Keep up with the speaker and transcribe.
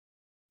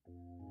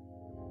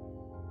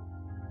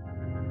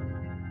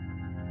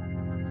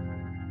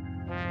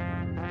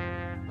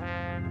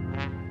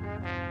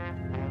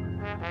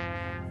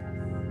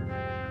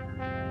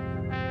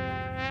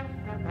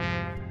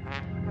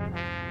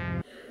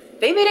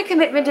They made a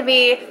commitment to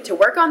me to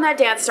work on that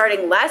dance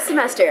starting last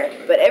semester,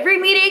 but every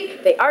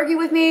meeting, they argue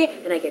with me,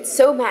 and I get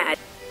so mad.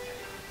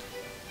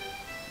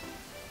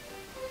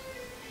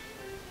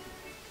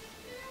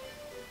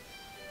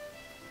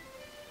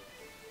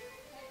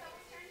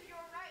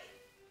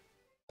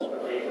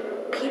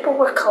 People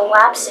were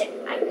collapsing.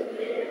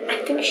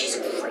 I think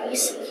she's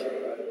crazy.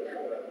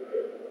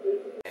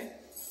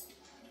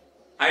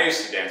 I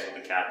used to dance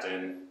with the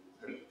captain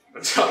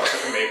until I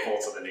took a Maypole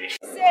to the nation.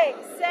 6,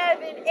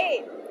 7,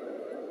 8.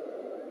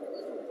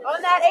 On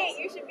that 8,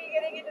 you should be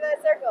getting into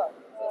that circle.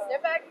 So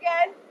step back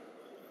again.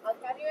 I'll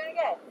count you in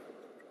again.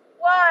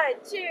 1,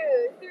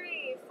 2,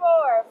 3,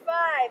 4,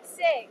 5, 6,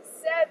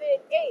 7,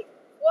 8.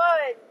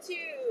 1, 2,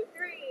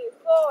 3,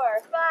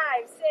 4,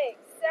 5, 6,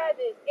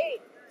 7,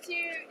 8. 2,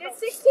 it's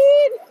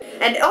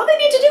 16! And all they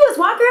need to do is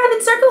walk around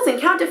in circles and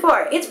count to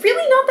 4. It's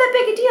really not that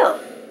big a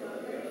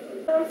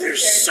deal.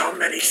 There's so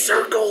many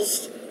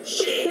circles.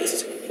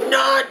 She's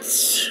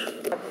nuts.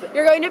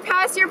 You're going to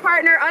pass your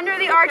partner under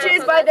the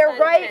arches by their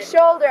right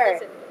shoulder.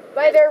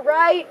 By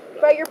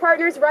your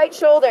partner's right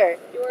shoulder.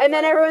 And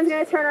then everyone's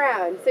going to turn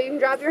around. So you can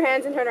drop your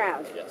hands and turn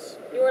around. Yes.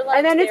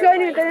 And then it's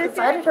going to... I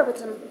provided her with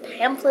some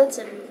pamphlets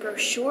and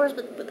brochures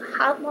with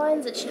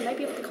hotlines that she might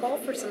be able to call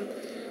for some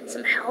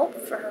help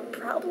for her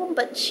problem,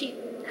 but she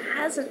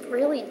hasn't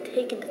really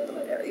taken to them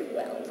very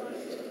well.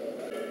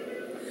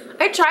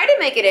 I try to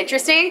make it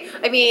interesting.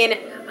 I mean,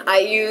 I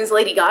use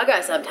Lady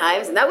Gaga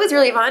sometimes, and that was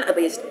really fun. At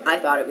least I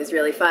thought it was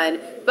really fun.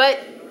 But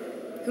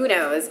who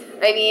knows?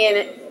 I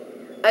mean,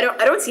 I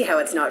don't see how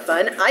it's not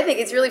fun. I think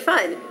it's really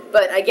fun.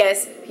 But I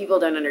guess people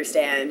don't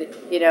understand.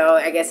 You know,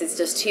 I guess it's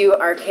just too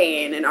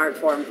arcane an art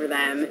form for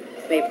them.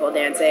 Maypole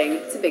dancing.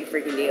 It's a big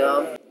freaking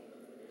deal.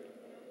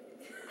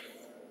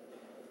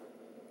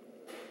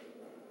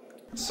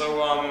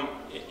 So,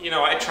 you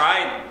know, I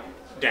tried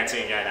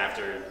dancing again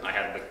after I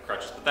had the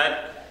crutches,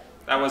 but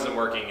that wasn't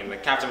working, and the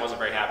captain wasn't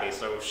very happy.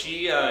 So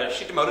she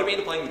demoted me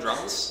to playing the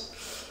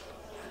drums,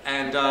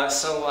 and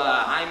so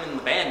I'm in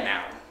the band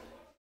now.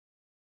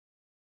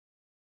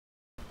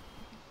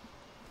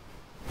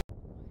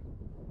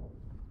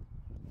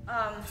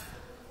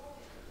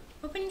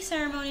 Opening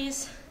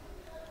ceremonies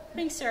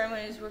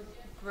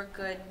were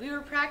good. We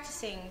were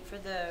practicing for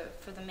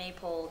the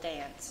Maypole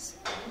dance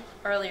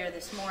earlier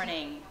this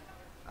morning.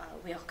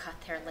 We all got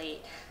there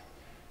late.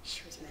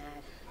 She was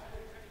mad.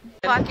 Where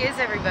the fuck is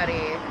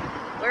everybody?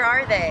 Where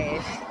are they?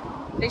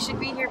 They should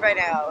be here by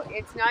now.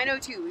 It's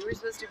 9:02. We were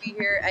supposed to be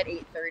here at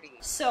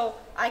 8:30. So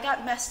I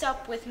got messed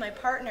up with my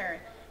partner,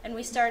 and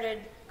we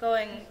started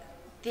going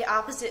the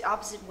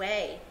opposite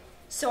way.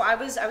 So I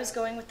was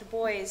going with the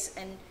boys,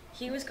 and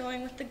he was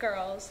going with the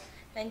girls,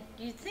 and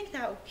you'd think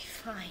that would be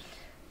fine,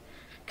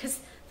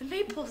 because the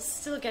Maypole is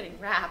still getting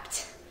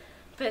wrapped.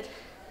 But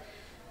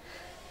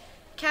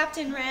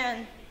Captain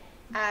ran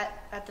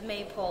at the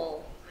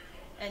Maypole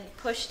and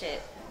pushed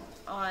it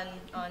on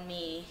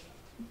me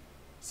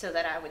so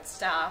that I would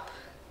stop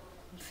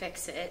and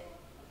fix it.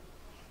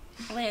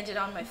 Landed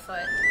on my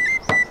foot.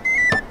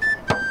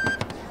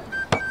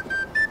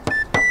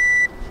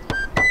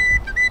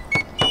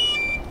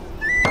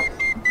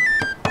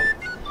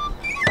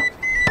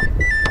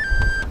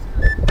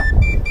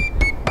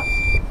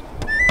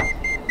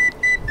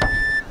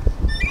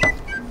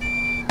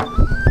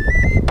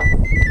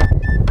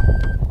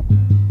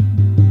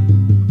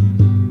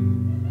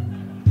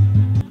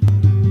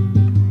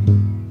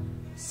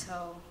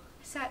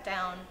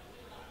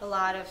 A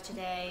lot of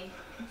today,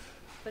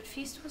 but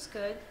feast was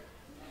good.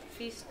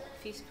 Feast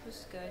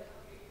was good.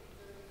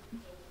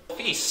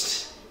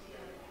 Feast.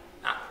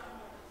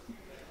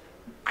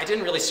 I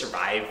didn't really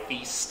survive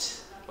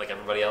feast like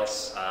everybody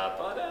else,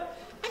 but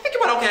I think it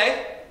went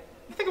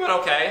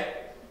okay.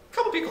 A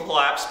couple people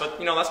collapsed, but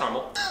you know, that's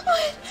normal.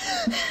 What?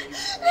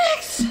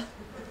 Next.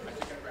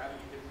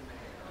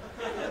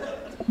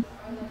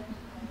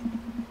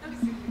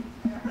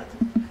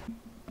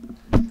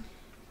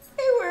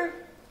 They were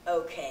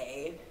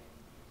okay.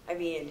 I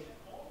mean,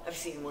 I've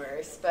seen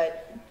worse,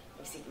 but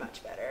I've seen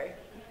much better.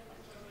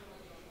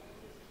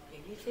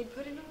 Maybe if they'd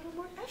put in a little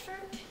more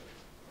effort.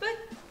 But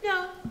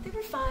no, they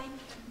were fine.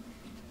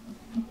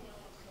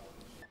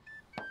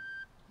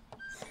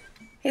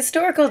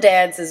 Historical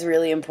dance is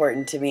really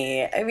important to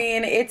me. I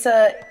mean, it's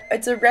a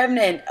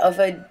remnant of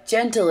a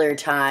gentler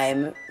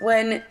time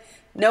when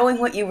knowing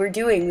what you were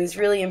doing was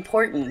really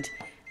important,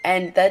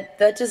 and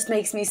that just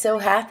makes me so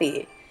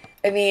happy.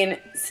 I mean,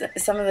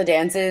 some of the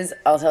dances,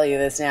 I'll tell you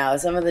this now,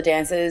 some of the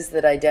dances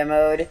that I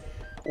demoed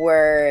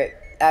were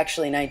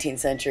actually 19th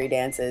century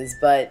dances,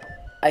 but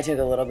I took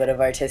a little bit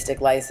of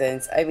artistic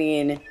license. I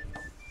mean,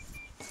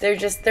 they're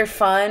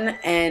fun,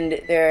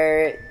 and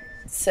they're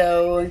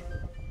so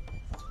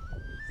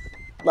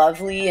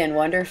lovely and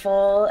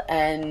wonderful,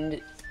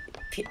 and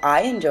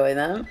I enjoy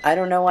them. I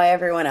don't know why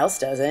everyone else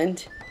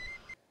doesn't.